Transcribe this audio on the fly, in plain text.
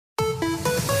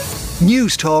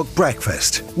News Talk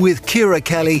Breakfast with Ciara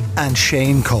Kelly and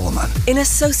Shane Coleman. In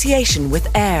association with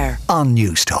AIR on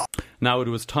News Talk. Now, it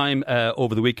was time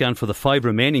over the weekend for the 5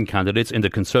 remaining candidates in the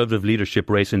Conservative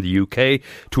leadership race in the UK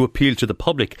to appeal to the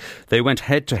public. They went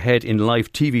head-to-head in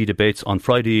live TV debates on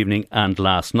Friday evening and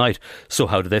last night. So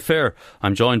how did they fare?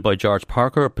 I'm joined by George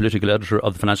Parker, political editor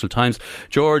of the Financial Times.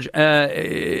 George,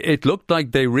 it looked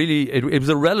like they really... It was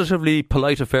a relatively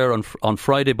polite affair on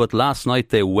Friday, but last night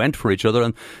they went for each other,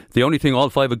 and the only thing all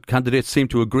 5 candidates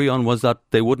seemed to agree on was that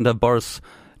they wouldn't have Boris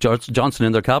Johnson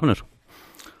in their cabinet.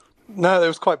 No, it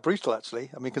was quite brutal,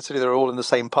 actually. I mean, considering they're all in the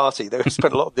same party, they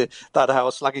spent a lot of that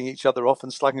hour slagging each other off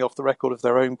and slagging off the record of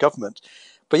their own government.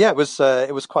 But yeah, it was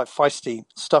quite feisty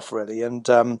stuff, really. And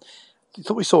I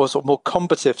thought we saw a sort of more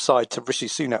combative side to Rishi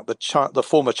Sunak, the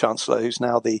former Chancellor, who's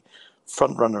now the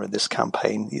front runner in this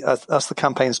campaign. As the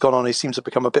campaign's gone on, he seems to have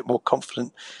become a bit more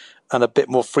confident and a bit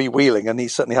more freewheeling. And he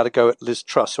certainly had a go at Liz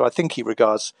Truss, who I think he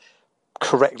regards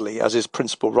correctly as his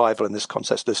principal rival in this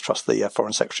contest, Liz Truss, the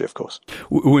Foreign Secretary, of course.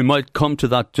 We might come to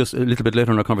that just a little bit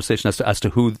later in our conversation as to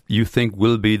who you think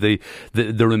will be the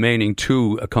remaining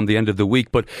 2 come the end of the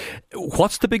week. But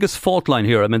what's the biggest fault line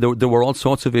here? I mean, there were all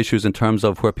sorts of issues in terms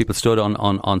of where people stood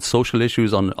on social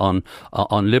issues, on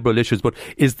liberal issues. But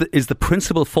is the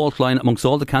principal fault line amongst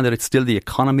all the candidates still the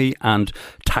economy and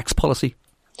tax policy?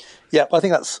 Yeah, I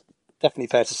think that's definitely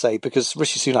fair to say, because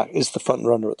Rishi Sunak is the front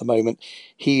runner at the moment.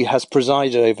 He has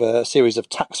presided over a series of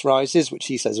tax rises, which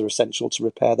he says are essential to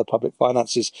repair the public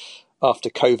finances after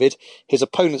COVID. His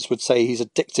opponents would say he's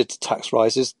addicted to tax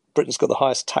rises. Britain's got the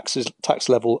highest tax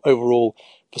level overall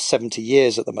for 70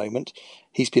 years at the moment.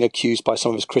 He's been accused by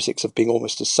some of his critics of being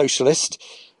almost a socialist.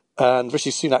 And Rishi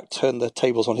Sunak turned the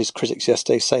tables on his critics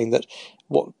yesterday, saying that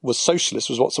what was socialist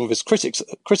was what some of his critics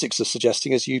are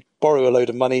suggesting, is you borrow a load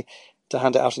of money to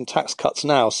hand it out in tax cuts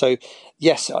now. So,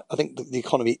 yes, I think the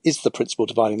economy is the principal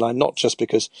dividing line, not just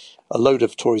because a load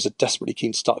of Tories are desperately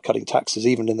keen to start cutting taxes,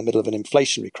 even in the middle of an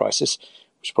inflationary crisis,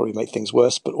 which probably make things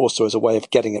worse, but also as a way of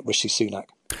getting at Rishi Sunak.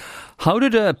 How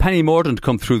did Penny Mordaunt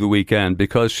come through the weekend?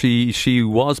 Because she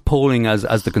was polling as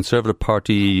the Conservative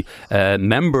Party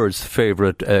members'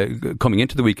 favourite coming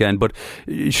into the weekend, but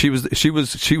she was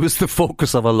the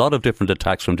focus of a lot of different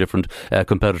attacks from different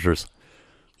competitors.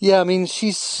 Yeah, I mean,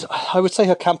 I would say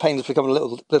her campaign has become a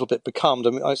little bit becalmed. I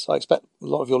mean, I expect a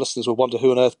lot of your listeners will wonder who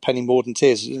on earth Penny Mordaunt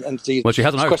is. Well, she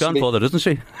has an Irish grandfather, doesn't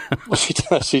she? Well,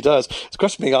 she does. It's a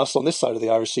question being asked on this side of the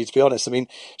Irish Sea, to be honest. I mean,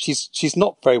 she's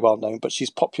not very well known, but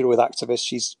she's popular with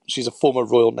activists. She's a former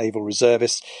Royal Naval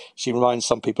Reservist. She reminds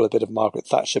some people a bit of Margaret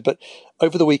Thatcher. But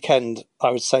over the weekend, I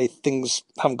would say things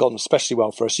haven't gone especially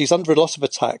well for her. She's under a lot of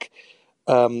attack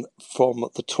from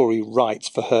the Tory right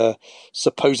for her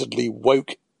supposedly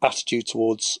woke attitude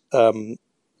towards social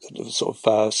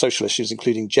issues,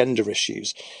 including gender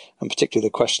issues, and particularly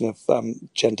the question of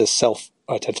gender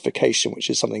self-identification,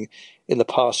 which is something in the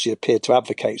past she appeared to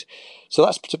advocate. So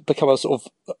that's become a sort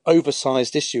of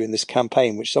oversized issue in this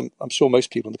campaign, which I'm sure most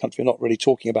people in the country are not really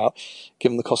talking about,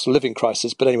 given the cost of living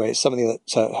crisis. But anyway, it's something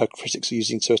that her critics are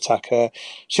using to attack her.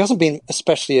 She hasn't been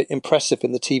especially impressive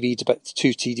in the two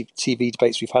TV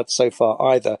debates we've had so far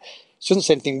either. She doesn't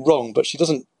say anything wrong, but she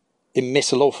doesn't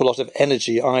emit an awful lot of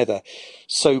energy either.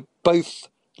 So both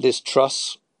Liz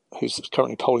Truss, who's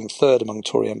currently polling 3rd among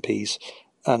Tory MPs,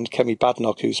 and Kemi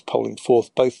Badenoch, who's polling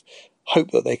 4th, both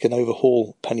hope that they can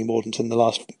overhaul Penny Mordaunt in the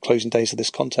last closing days of this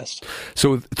contest.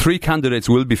 So 3 candidates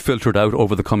will be filtered out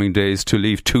over the coming days to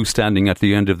leave 2 standing at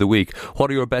the end of the week. What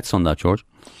are your bets on that, George?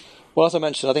 Well, as I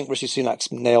mentioned, I think Rishi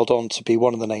Sunak's nailed on to be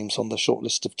one of the names on the short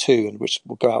list of 2, and which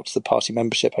will go out to the party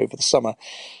membership over the summer.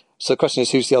 So the question is,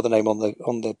 who's the other name on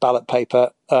the ballot paper?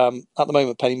 At the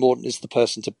moment, Penny Mordaunt is the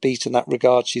person to beat in that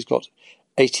regard. She's got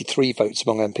 83 votes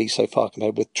among MPs so far,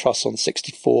 compared with Truss on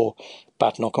 64,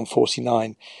 Badenoch on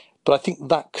 49. But I think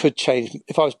that could change.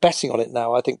 If I was betting on it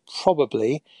now, I think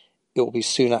probably it will be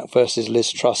Sunak versus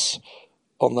Liz Truss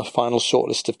on the final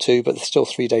shortlist of 2, but there's still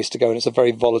 3 days to go, and it's a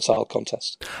very volatile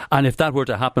contest. And if that were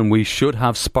to happen, we should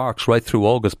have sparks right through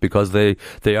August, because they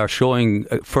are showing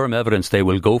firm evidence they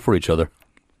will go for each other.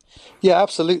 Yeah,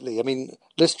 absolutely. I mean,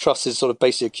 Liz Truss is sort of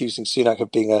basically accusing Sunak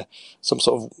of being some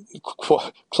sort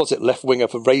of closet left-winger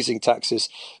for raising taxes.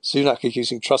 Sunak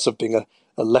accusing Truss of being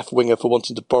a left-winger for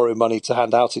wanting to borrow money to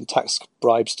hand out in tax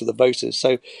bribes to the voters.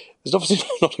 So there's obviously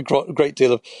not a great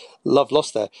deal of love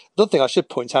lost there. Another thing I should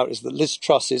point out is that Liz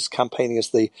Truss is campaigning as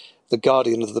the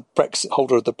guardian of the Brexit,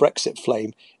 holder of the Brexit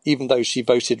flame, even though she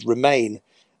voted Remain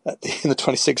in the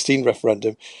 2016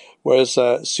 referendum, whereas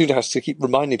Sunak has to keep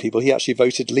reminding people he actually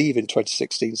voted Leave in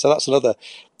 2016. So that's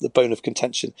the bone of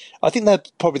contention. I think they're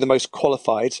probably the most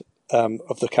qualified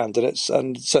of the candidates,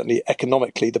 and certainly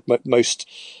economically the most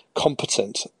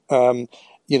competent.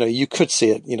 You could see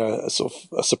it, a sort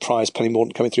of a surprise Penny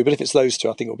Mordaunt coming through. But if it's those two,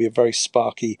 I think it'll be a very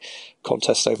sparky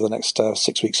contest over the next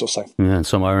 6 weeks or so. Yeah, and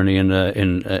some irony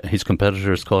in his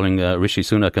competitors calling Rishi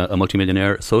Sunak a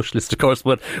multimillionaire socialist, of course.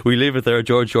 But we leave it there.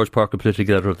 George Parker,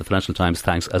 political editor of the Financial Times.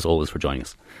 Thanks, as always, for joining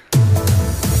us.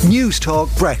 News Talk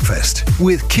Breakfast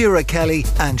with Ciara Kelly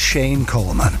and Shane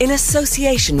Coleman. In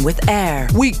association with AIR.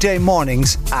 Weekday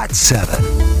mornings at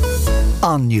 7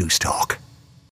 on News Talk.